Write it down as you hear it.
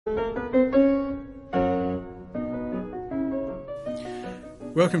Welcome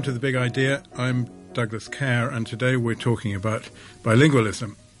to The Big Idea. I'm Douglas Kerr, and today we're talking about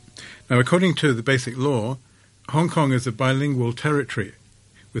bilingualism. Now, according to the Basic Law, Hong Kong is a bilingual territory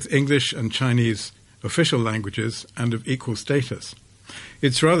with English and Chinese official languages and of equal status.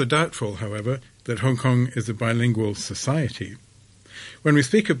 It's rather doubtful, however, that Hong Kong is a bilingual society. When we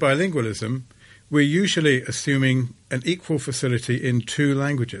speak of bilingualism, we're usually assuming an equal facility in two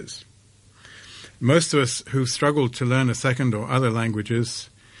languages. Most of us who've struggled to learn a second or other languages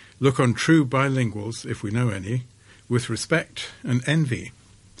look on true bilinguals, if we know any, with respect and envy.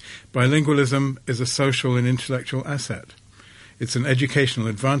 Bilingualism is a social and intellectual asset. It's an educational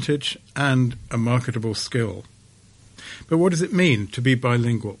advantage and a marketable skill. But what does it mean to be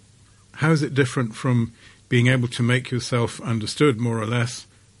bilingual? How is it different from being able to make yourself understood more or less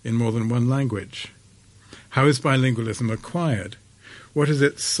in more than one language? How is bilingualism acquired? What is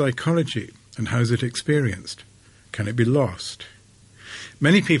its psychology, and how is it experienced? Can it be lost?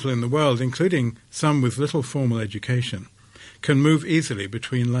 Many people in the world, including some with little formal education, can move easily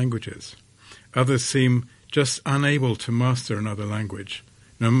between languages. Others seem just unable to master another language,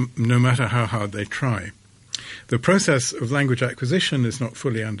 no matter how hard they try. The process of language acquisition is not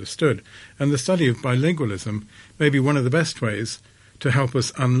fully understood, and the study of bilingualism may be one of the best ways to help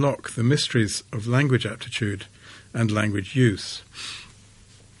us unlock the mysteries of language aptitude and language use.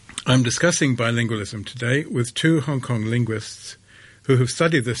 I'm discussing bilingualism today with two Hong Kong linguists who have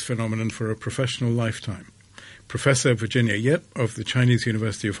studied this phenomenon for a professional lifetime. Professor Virginia Yip of the Chinese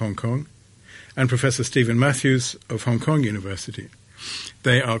University of Hong Kong and Professor Stephen Matthews of Hong Kong University.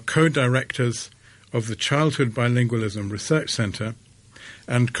 They are co-directors of the Childhood Bilingualism Research Centre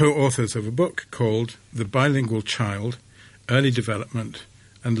and co-authors of a book called The Bilingual Child, Early Development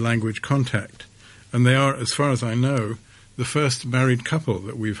and Language Contact. And they are, as far as I know, the first married couple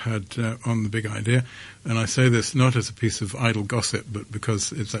that we've had on The Big Idea. And I say this not as a piece of idle gossip, but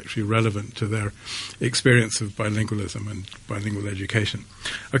because it's actually relevant to their experience of bilingualism and bilingual education.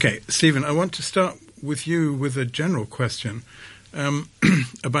 Okay, Stephen, I want to start with you with a general question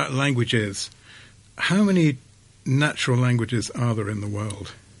about languages. How many natural languages are there in the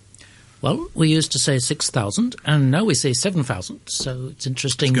world? Well, we used to say 6,000, and now we say 7,000. So it's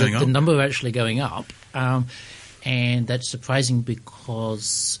interesting that the number are actually going up. And that's surprising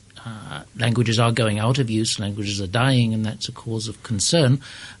because languages are going out of use, languages are dying, and that's a cause of concern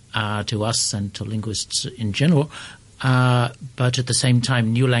to us and to linguists in general. But at the same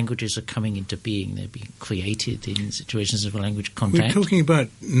time, new languages are coming into being. They're being created in situations of language contact. We're talking about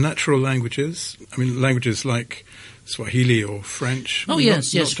natural languages. I mean, languages like Swahili or French. Oh,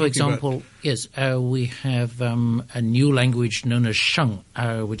 yes. For example, we have a new language known as Sheng,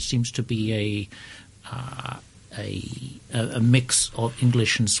 which seems to be a mix of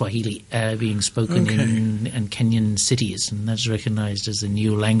English and Swahili being spoken in Kenyan cities, and that's recognized as a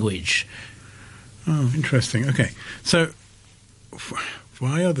new language. Oh, interesting. Okay. So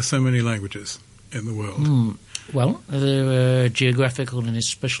why are there so many languages in the world? Well, there are geographical and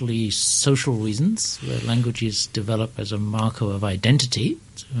especially social reasons where languages develop as a marker of identity.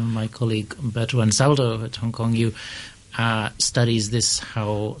 So my colleague Umberto Ansaldo at Hong Kong U studies this,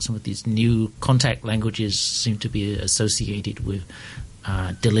 how some of these new contact languages seem to be associated with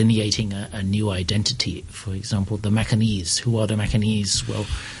delineating a new identity. For example, the Macanese. Who are the Macanese? Well,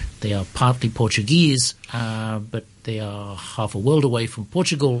 they are partly Portuguese, but they are half a world away from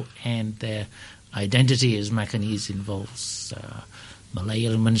Portugal, and their identity as Macanese involves Malay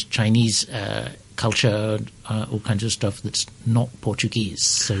elements, Chinese culture, all kinds of stuff that's not Portuguese.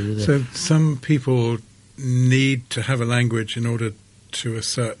 So some people need to have a language in order to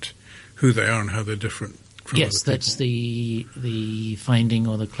assert who they are and how they're different from other people. That's the finding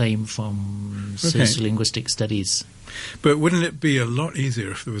or the claim from sociolinguistic studies. But wouldn't it be a lot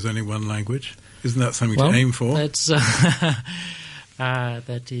easier if there was only one language? Isn't that something to aim for? That's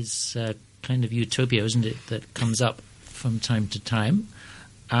that is kind of utopia, isn't it, that comes up from time to time.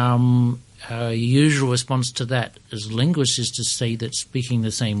 Our usual response to that as linguists is to say that speaking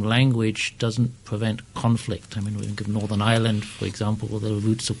the same language doesn't prevent conflict. I mean, we think of Northern Ireland, for example, where the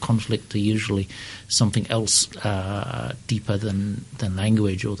roots of conflict are usually something else deeper than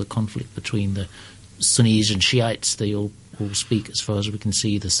language, or the conflict between the Sunnis and Shiites. They all speak, as far as we can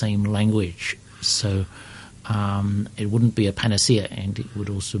see, the same language. So it wouldn't be a panacea, and it would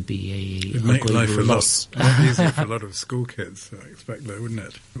also be a global loss. It'd make life a lot easier for a lot of school kids, I expect, though, wouldn't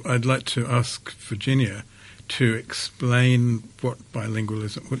it? I'd like to ask Virginia to explain what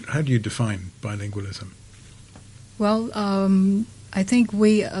bilingualism. How do you define bilingualism? Well, I think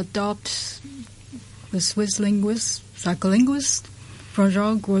we adopt the Swiss linguists, psycholinguists,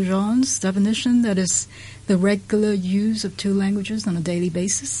 Grosjean's definition, that is the regular use of two languages on a daily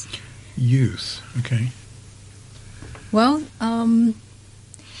basis. Use, okay. Well,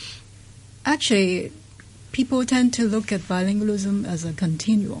 actually, people tend to look at bilingualism as a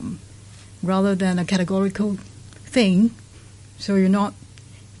continuum rather than a categorical thing. So you're not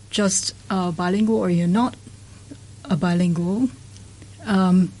just bilingual or you're not a bilingual.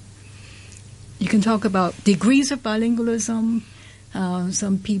 You can talk about degrees of bilingualism.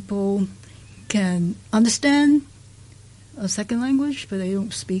 Some people can understand a second language, but they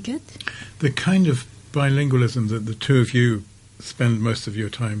don't speak it. The kind of bilingualism that the two of you spend most of your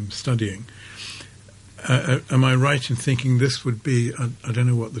time studying, am I right in thinking this would be, I don't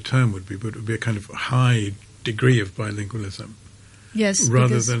know what the term would be, but it would be a kind of high degree of bilingualism? Yes.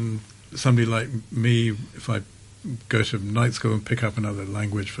 Rather than somebody like me, if I go to night school and pick up another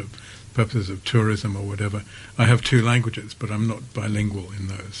language for purposes of tourism or whatever, I have two languages, but I'm not bilingual in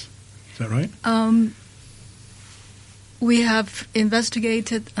those. Is that right? We have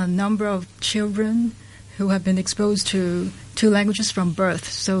investigated a number of children who have been exposed to two languages from birth.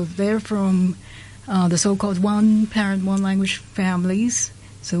 So they're from the so-called one-parent, one-language families.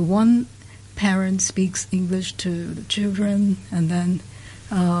 So one parent speaks English to the children, and then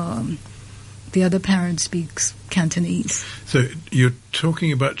the other parent speaks Cantonese. So you're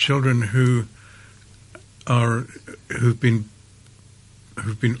talking about children who've been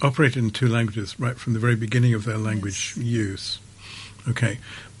operated in two languages right from the very beginning of their language use. Okay.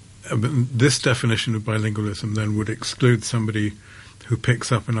 But this definition of bilingualism then would exclude somebody who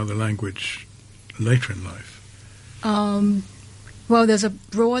picks up another language later in life. Well, there's a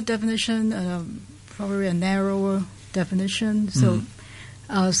broad definition, probably a narrower definition. So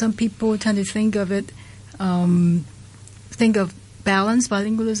some people tend to think of balanced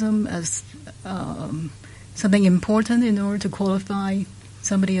bilingualism as something important in order to qualify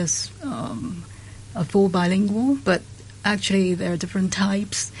somebody as a full bilingual, but actually there are different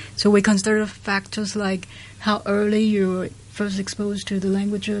types. So we consider factors like how early you were first exposed to the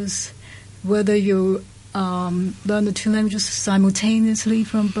languages, whether you learn the two languages simultaneously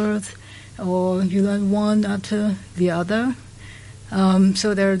from birth, or you learn one after the other.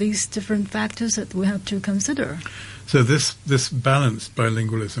 So there are these different factors that we have to consider. So this balanced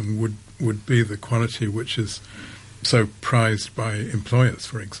bilingualism would be the quality which is so prized by employers,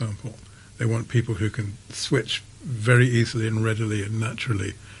 for example. They want people who can switch very easily and readily and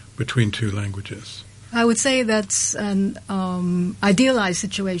naturally between two languages. I would say that's an idealized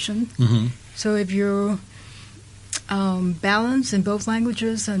situation. Mm-hmm. So if you're balanced in both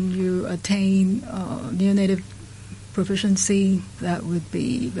languages and you attain near-native proficiency, that would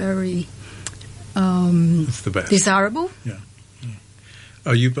be very It's the best. desirable. Yeah.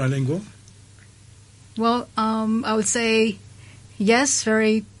 Are you bilingual? Well, I would say yes,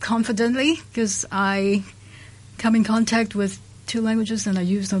 very confidently, because I come in contact with two languages and I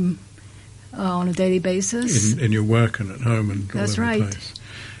use them on a daily basis. In your work and at home and all That's over right. the place.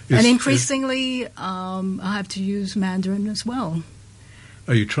 And increasingly, I have to use Mandarin as well.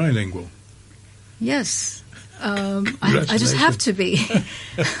 Are you trilingual? Yes. I just have to be.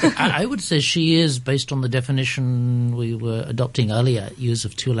 I would say she is, based on the definition we were adopting earlier, use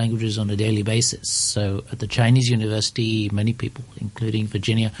of two languages on a daily basis. So at the Chinese university, many people, including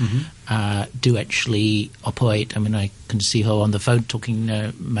Virginia, do actually operate. I mean, I can see her on the phone talking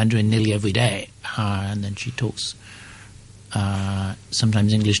Mandarin nearly every day, and then she talks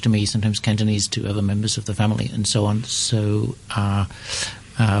sometimes English to me, sometimes Cantonese to other members of the family, and so on. So I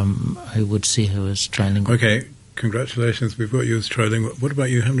would see her as trilingual. Okay, congratulations. We've got you as trilingual. What about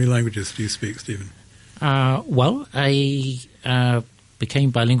you? How many languages do you speak, Stephen? Well, I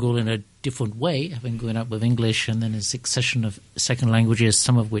became bilingual in a different way, having grown up with English and then a succession of second languages,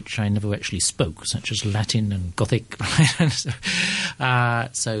 some of which I never actually spoke, such as Latin and Gothic.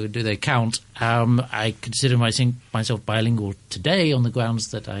 So do they count? I consider myself bilingual today on the grounds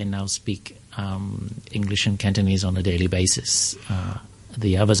that I now speak English and Cantonese on a daily basis.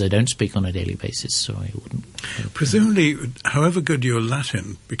 The others I don't speak on a daily basis, so I wouldn't. Presumably, however good your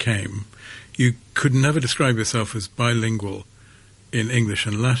Latin became, you could never describe yourself as bilingual in English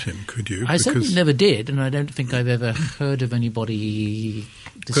and Latin, could you? I certainly never did, and I don't think I've ever heard of anybody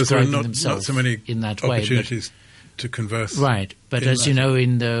describing themselves not so many in that way. opportunities to converse. Right, but as Latin. you know,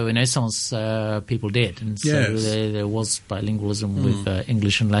 in the Renaissance, people did, and so Yes. there was bilingualism with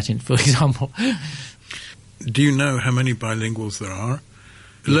English and Latin, for example. Do you know how many bilinguals there are?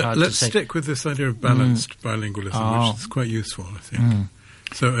 Let's stick with this idea of balanced bilingualism, which is quite useful, I think.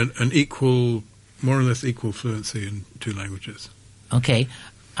 So an equal, more or less equal fluency in two languages. Okay.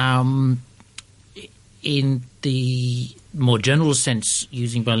 in the more general sense,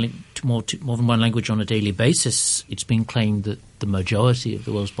 using more than one language on a daily basis, it's been claimed that the majority of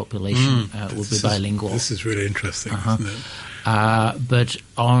the world's population would be bilingual. This is really interesting, isn't it? But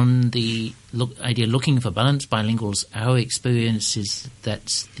on the idea looking for balanced bilinguals, our experience is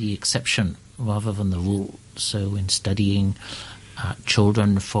that's the exception rather than the rule. So in studying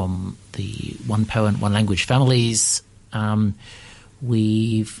children from the one-parent, one-language families,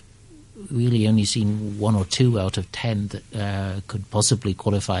 we've really only seen 1 or 2 out of 10 that could possibly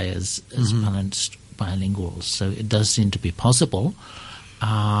qualify as balanced bilinguals. So it does seem to be possible,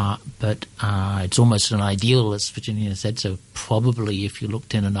 but it's almost an ideal, as Virginia said. So probably if you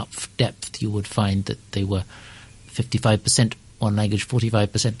looked in enough depth, you would find that they were 55% one language,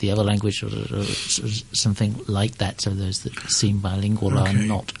 45% the other language, or something like that. So those that seem bilingual are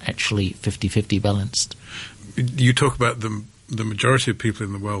not actually 50-50 balanced. You talk about the majority of people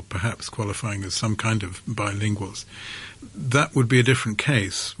in the world perhaps qualifying as some kind of bilinguals. That would be a different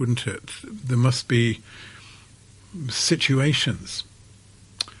case, wouldn't it? There must be situations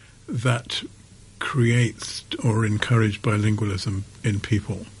that create or encourage bilingualism in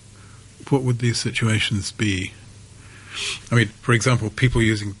people. What would these situations be? I mean, for example, people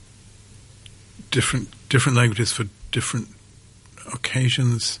using different languages for different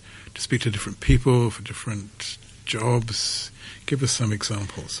occasions, to speak to different people, for different jobs. Give us some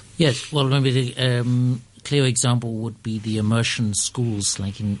examples. Yes, well, maybe the clear example would be the immersion schools,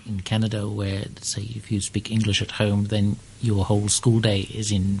 like in Canada, where, say, if you speak English at home, then your whole school day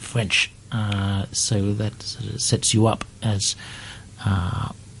is in French. So that sort of sets you up as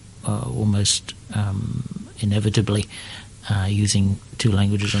almost inevitably using 2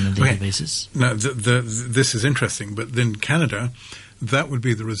 languages on a daily basis. Now, this is interesting, but then Canada, that would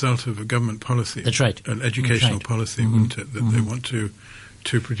be the result of a government policy. That's right. An educational policy, wouldn't it? That they want to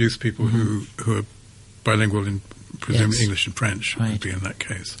produce people who are bilingual in, presumably, English and French would be in that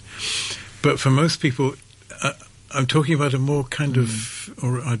case. But for most people, I'm talking about a more kind of,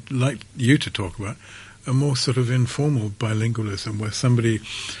 or I'd like you to talk about, a more sort of informal bilingualism where somebody,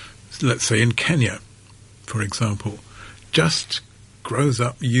 let's say in Kenya, for example, just grows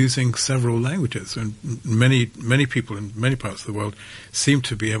up using several languages, and many people in many parts of the world seem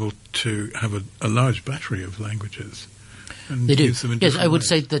to be able to have a large battery of languages. And they do. Use them in yes, I would ways.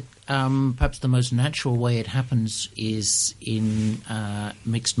 say that perhaps the most natural way it happens is in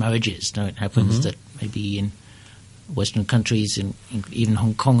mixed marriages. Now, it happens that maybe in Western countries, in even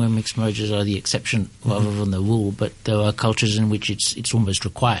Hong Kong, mixed marriages are the exception rather than the rule. But there are cultures in which it's almost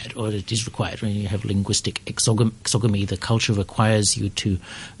required, or it is required. When you have linguistic exogamy, the culture requires you to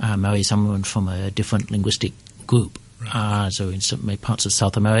marry someone from a different linguistic group. Right. So in some parts of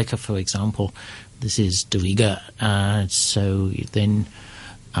South America, for example, this is de rigueur. So then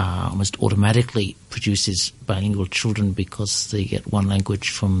almost automatically produces bilingual children because they get one language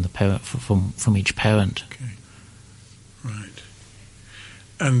from the parent from each parent. Okay. Right.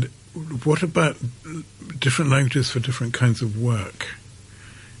 And what about different languages for different kinds of work?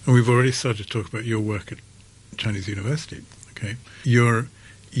 And we've already started to talk about your work at Chinese University. Okay, you're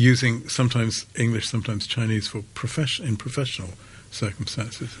using sometimes English, sometimes Chinese for in professional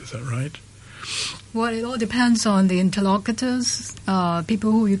circumstances. Is that right? Well, it all depends on the interlocutors,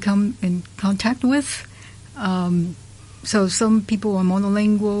 people who you come in contact with. So some people are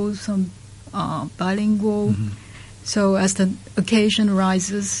monolingual, some are bilingual. So as the occasion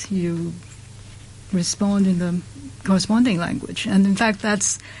arises, you respond in the corresponding language. And in fact,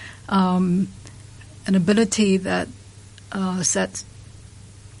 that's an ability that sets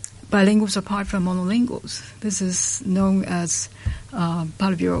bilinguals apart from monolinguals. This is known as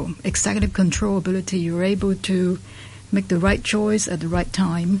part of your executive control ability. You're able to make the right choice at the right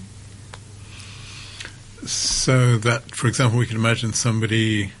time. So that, for example, we can imagine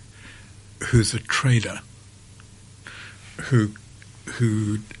somebody who's a trader who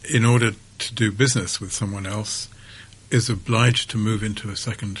in order to do business with someone else is obliged to move into a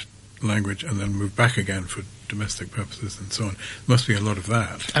second language and then move back again for domestic purposes and so on. There must be a lot of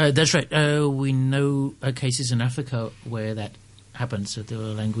that. That's right. We know cases in Africa where that happens. So there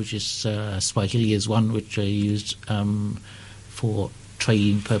are languages, Swahili is one, which are used for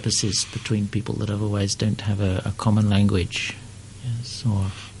trading purposes between people that otherwise don't have a common language. Yes,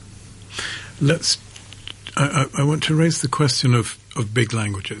 or I want to raise the question of big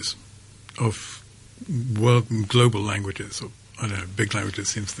languages, of global languages, or I don't know, big languages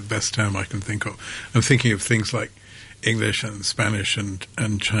seems the best term I can think of. I'm thinking of things like English and Spanish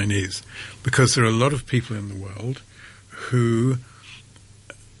and Chinese, because there are a lot of people in the world who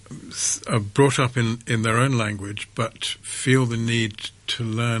are brought up in their own language but feel the need to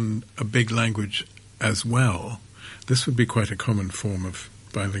learn a big language as well, this would be quite a common form of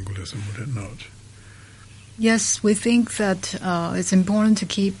bilingualism, would it not? Yes, we think that it's important to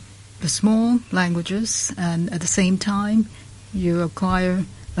keep the small languages, and at the same time, you acquire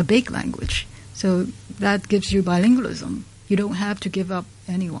a big language. So that gives you bilingualism. You don't have to give up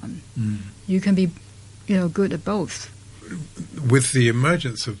anyone. You can be, good at both. With the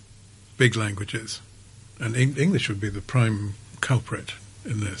emergence of big languages, and English would be the prime culprit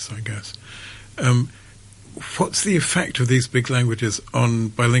in this, I guess. What's the effect of these big languages on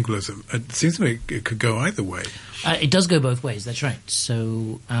bilingualism? It seems to me it could go either way. It does go both ways, that's right.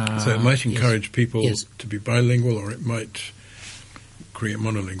 So it might encourage people yes. to be bilingual, or it might create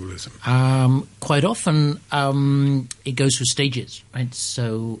monolingualism. Quite often it goes through stages, right?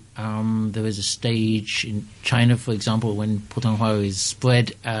 So there is a stage in China, for example, when Putonghua is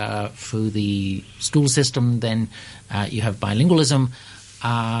spread through the school system, then you have bilingualism,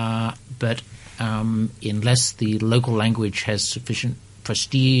 but unless the local language has sufficient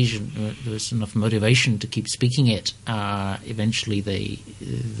prestige and there's enough motivation to keep speaking it, eventually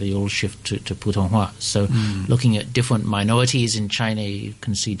they all shift to Putonghua. So looking at different minorities in China, you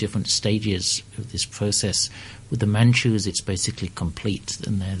can see different stages of this process. With the Manchus, it's basically complete,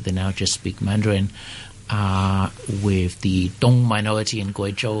 and they now just speak Mandarin. With the Dong minority in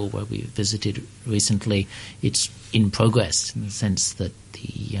Guizhou, where we visited recently, it's in progress in the sense that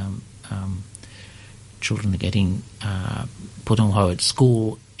the children are getting Putonghua at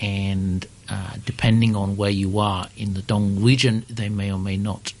school, and depending on where you are in the Dong region, they may or may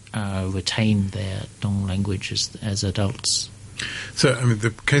not retain their Dong language as adults. So, I mean, the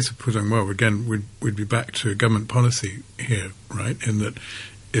case of Putonghua, again, we'd be back to government policy here, right? In that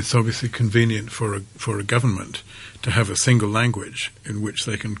it's obviously convenient for a government to have a single language in which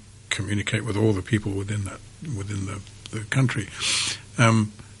they can communicate with all the people within the country.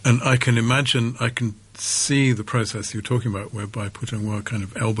 And I can see the process you're talking about, whereby Putonghua kind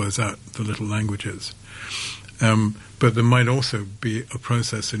of elbows out the little languages. But there might also be a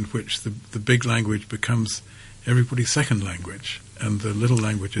process in which the big language becomes everybody's second language, and the little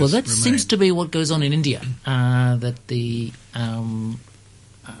languages Well, that remain. seems to be what goes on in India, that the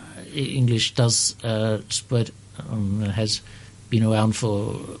English does spread, has been around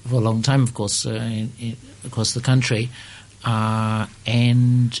for a long time, of course, across the country,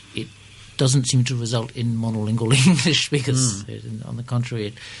 and it doesn't seem to result in monolingual English because, on the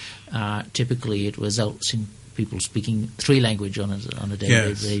contrary, typically it results in people speaking three languages on a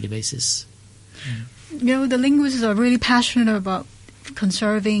daily basis. The linguists are really passionate about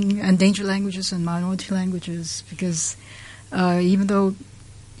conserving endangered languages and minority languages because even though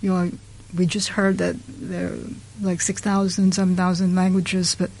we just heard that there are like 6,000, 7,000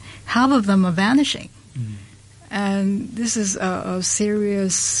 languages, but half of them are vanishing. And this is a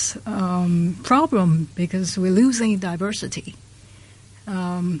serious problem because we're losing diversity,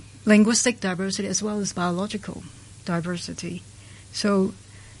 linguistic diversity as well as biological diversity. So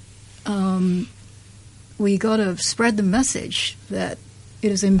we got to spread the message that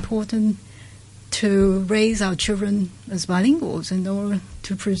it is important to raise our children as bilinguals in order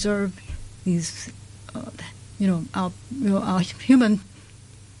to preserve these, our human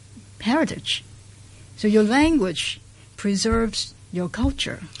heritage. So your language preserves your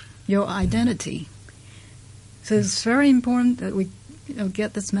culture, your identity. So it's very important that we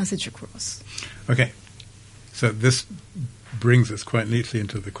get this message across. Okay. So this brings us quite neatly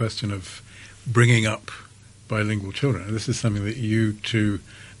into the question of bringing up bilingual children. And this is something that you two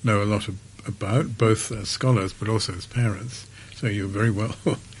know a lot about, both as scholars but also as parents. So you're very well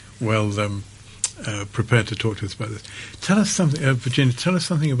prepared to talk to us about this. Tell us something, Virginia, tell us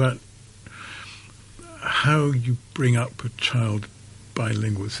something about how you bring up a child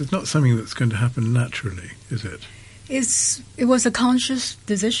bilingual. It's not something that's going to happen naturally, is it? It was a conscious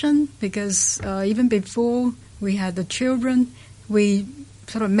decision because even before we had the children, we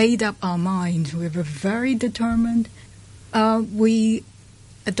sort of made up our mind. We were very determined. We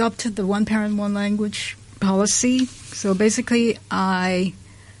adopted the one parent, one language policy. So basically, I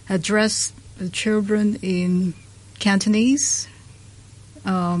addressed the children in Cantonese,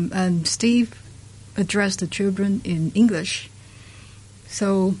 and Steve addressed the children in English.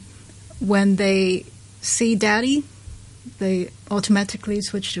 So when they see daddy, they automatically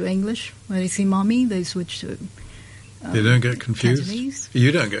switch to English. When they see mommy, they switch to they don't get confused? Cantonese.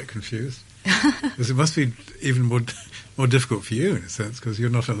 You don't get confused. Because it must be even more difficult for you, in a sense, because you're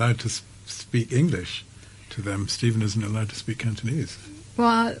not allowed to speak English to them. Stephen isn't allowed to speak Cantonese.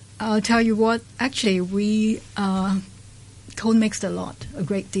 Well, I'll tell you what. Actually, we code-mixed a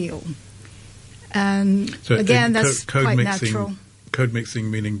great deal. And so again, that's code quite mixing natural. Code mixing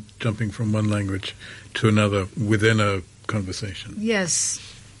meaning jumping from one language to another within a conversation. Yes.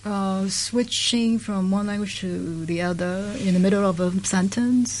 Switching from one language to the other in the middle of a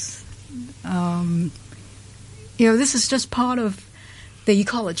sentence. This is just part of the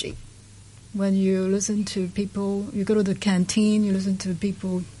ecology. When you listen to people, you go to the canteen, you listen to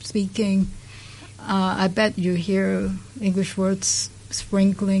people speaking, I bet you hear English words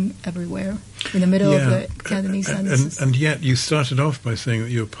sprinkling everywhere in the middle of the Cantonese sentences. And yet you started off by saying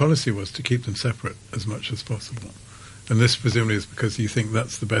that your policy was to keep them separate as much as possible. And this presumably is because you think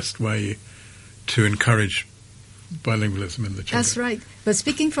that's the best way to encourage bilingualism in the children. That's right. But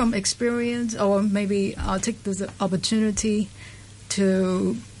speaking from experience, or maybe I'll take this opportunity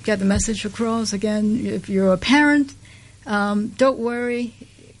to get the message across. Again, if you're a parent, don't worry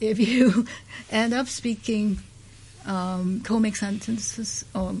if you end up speaking comic sentences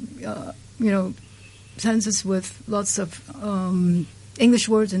or, sentences with lots of English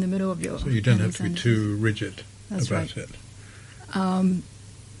words in the middle of your So you don't have to sentences. be too rigid about it.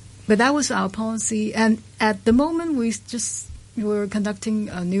 But that was our policy. And at the moment, we were conducting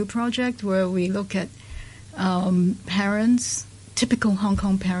a new project where we look at parents, typical Hong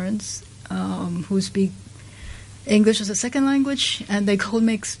Kong parents, who speak English as a second language, and they code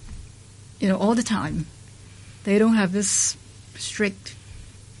mix, all the time. They don't have this strict,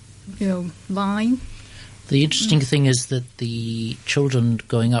 line. The interesting thing is that the children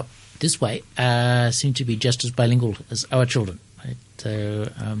growing up this way seem to be just as bilingual as our children. Right?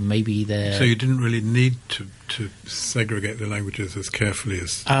 So maybe they're... So you didn't really need to segregate the languages as carefully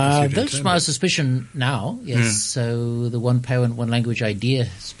as you'd that's intended. my suspicion now, yes. Yeah. So the one parent, one language idea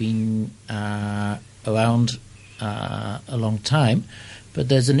has been around a long time. But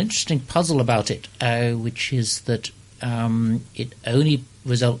there's an interesting puzzle about it, which is that it only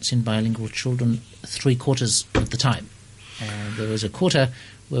results in bilingual children 3/4 of the time. There is a quarter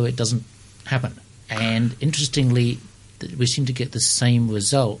where it doesn't happen. And interestingly, we seem to get the same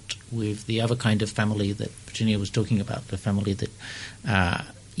result with the other kind of family that Virginia was talking about, the family that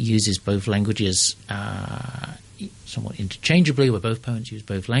uses both languages somewhat interchangeably, where both parents use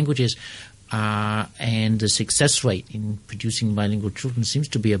both languages. And the success rate in producing bilingual children seems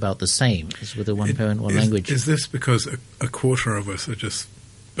to be about the same as with the one parent, one language. Is this because a quarter of us are just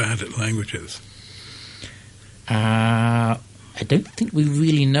bad at languages? I don't think we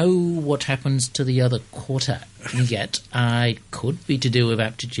really know what happens to the other quarter yet. It could be to do with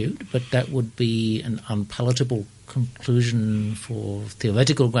aptitude, but that would be an unpalatable conclusion for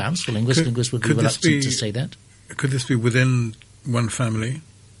theoretical grounds. For linguists, linguists would be reluctant to say that. Could this be within one family?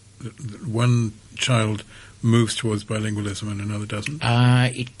 One child moves towards bilingualism and another doesn't?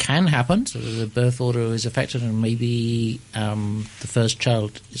 It can happen. So the birth order is affected, and maybe the first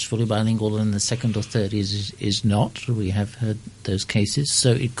child is fully bilingual and the second or third is not. We have heard those cases.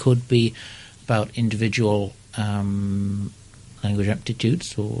 So it could be about individual language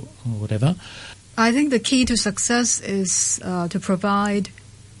aptitudes or whatever. I think the key to success is to provide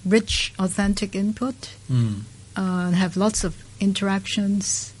rich, authentic input and have lots of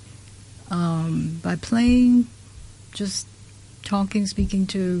interactions by playing, just talking, speaking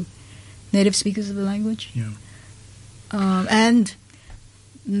to native speakers of the language. Yeah. And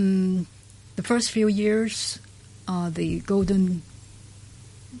the first few years are the golden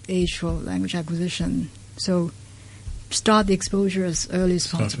age for language acquisition. So start the exposure as early as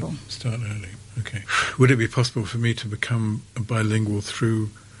possible. Start early. Okay. Would it be possible for me to become a bilingual through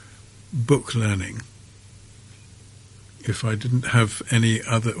book learning? If I didn't have any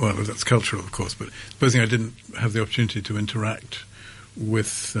other, well, that's cultural, of course, but supposing I didn't have the opportunity to interact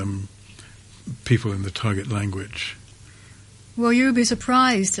with people in the target language. Well, you'll be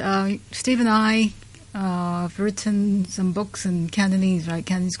surprised. Steve and I have written some books in Cantonese, right,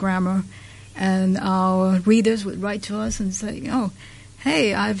 Cantonese grammar, and our readers would write to us and say, "Oh,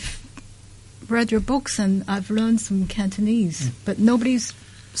 hey, I've read your books and I've learned some Cantonese, but nobody's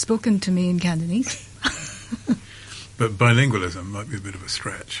spoken to me in Cantonese." But bilingualism might be a bit of a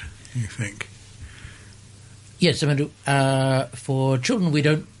stretch, you think? Yes, I mean, for children, we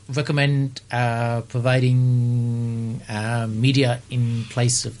don't recommend providing media in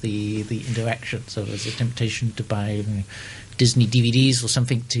place of the interaction. So there's a temptation to buy Disney DVDs or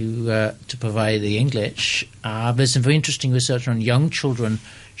something to provide the English. There's some very interesting research on young children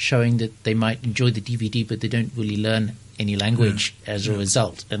showing that they might enjoy the DVD, but they don't really learn any language as a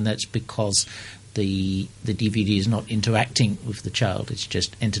result, and that's because the DVD is not interacting with the child, it's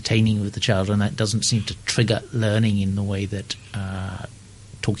just entertaining with the child, and that doesn't seem to trigger learning in the way that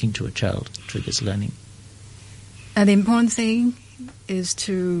talking to a child triggers learning. And the important thing is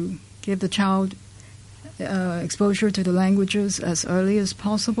to give the child exposure to the languages as early as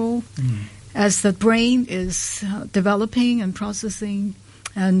possible, as the brain is developing and processing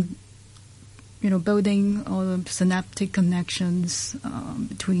and building all the synaptic connections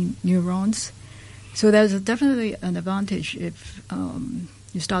between neurons. So there's definitely an advantage if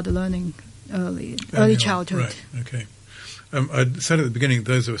you start learning early childhood. Right, okay. I said at the beginning,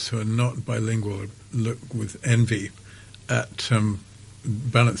 those of us who are not bilingual look with envy at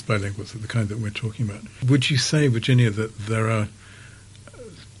balanced bilinguals, the kind that we're talking about. Would you say, Virginia, that there are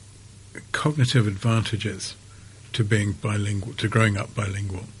cognitive advantages to being bilingual, to growing up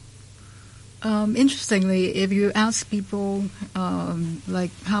bilingual? Interestingly, if you ask people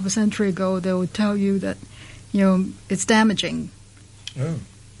like half a century ago, they will tell you that it's damaging. Oh.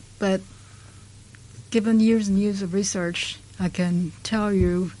 But given years and years of research, I can tell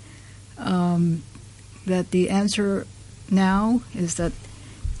you that the answer now is that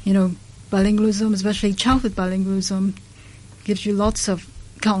bilingualism, especially childhood bilingualism, gives you lots of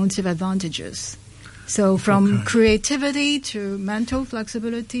cognitive advantages. So from creativity to mental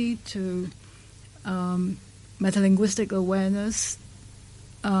flexibility to metalinguistic awareness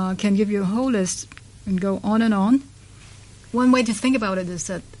can give you a whole list and go on and on. One way to think about it is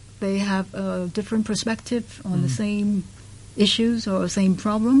that they have a different perspective on the same issues or same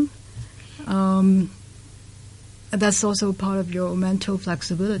problem. That's also part of your mental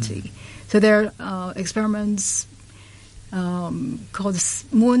flexibility. So there are experiments called the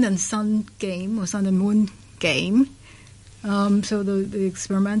Moon and Sun game or Sun and Moon game. So the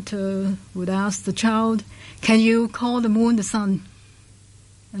experimenter would ask the child, can you call the moon the sun?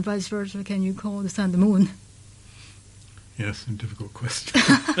 And vice versa, can you call the sun the moon? Yes, a difficult question.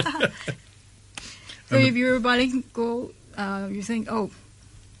 So if you're bilingual, you think,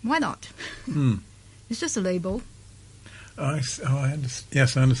 why not? It's just a label. Yes,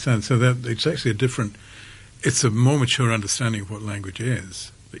 I understand. So that it's actually it's a more mature understanding of what language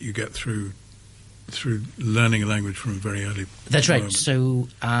is that you get through learning a language from a very early That's right. moment. So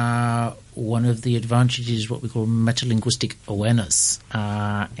one of the advantages is what we call metalinguistic awareness.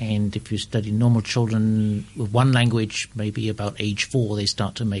 And if you study normal children with one language, maybe about age 4, they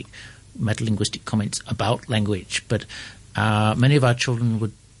start to make metalinguistic comments about language. But many of our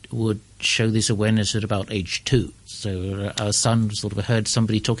children would show this awareness at about age 2. So our son sort of heard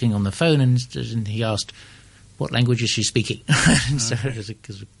somebody talking on the phone and he asked, what language is she speaking? And so there's a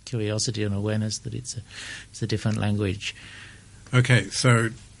curiosity and awareness that it's a different language. Okay, so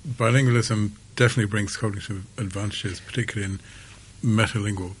bilingualism definitely brings cognitive advantages, particularly in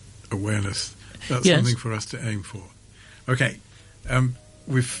metalingual awareness. That's something for us to aim for. Okay,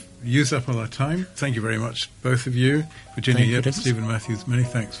 we've used up all our time. Thank you very much, both of you. Virginia Yip and Stephen Matthews, many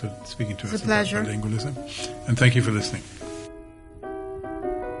thanks for speaking to us about bilingualism. And thank you for listening.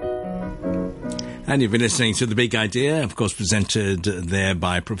 And you've been listening to The Big Idea, of course, presented there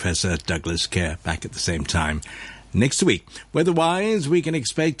by Professor Douglas Kerr, back at the same time next week. Weather-wise, we can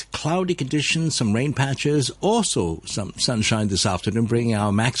expect cloudy conditions, some rain patches, also some sunshine this afternoon, bringing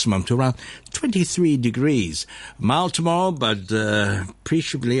our maximum to around 23 degrees. Mild tomorrow, but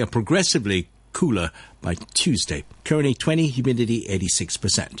appreciably or progressively cooler by Tuesday. Currently 20, humidity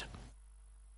 86%.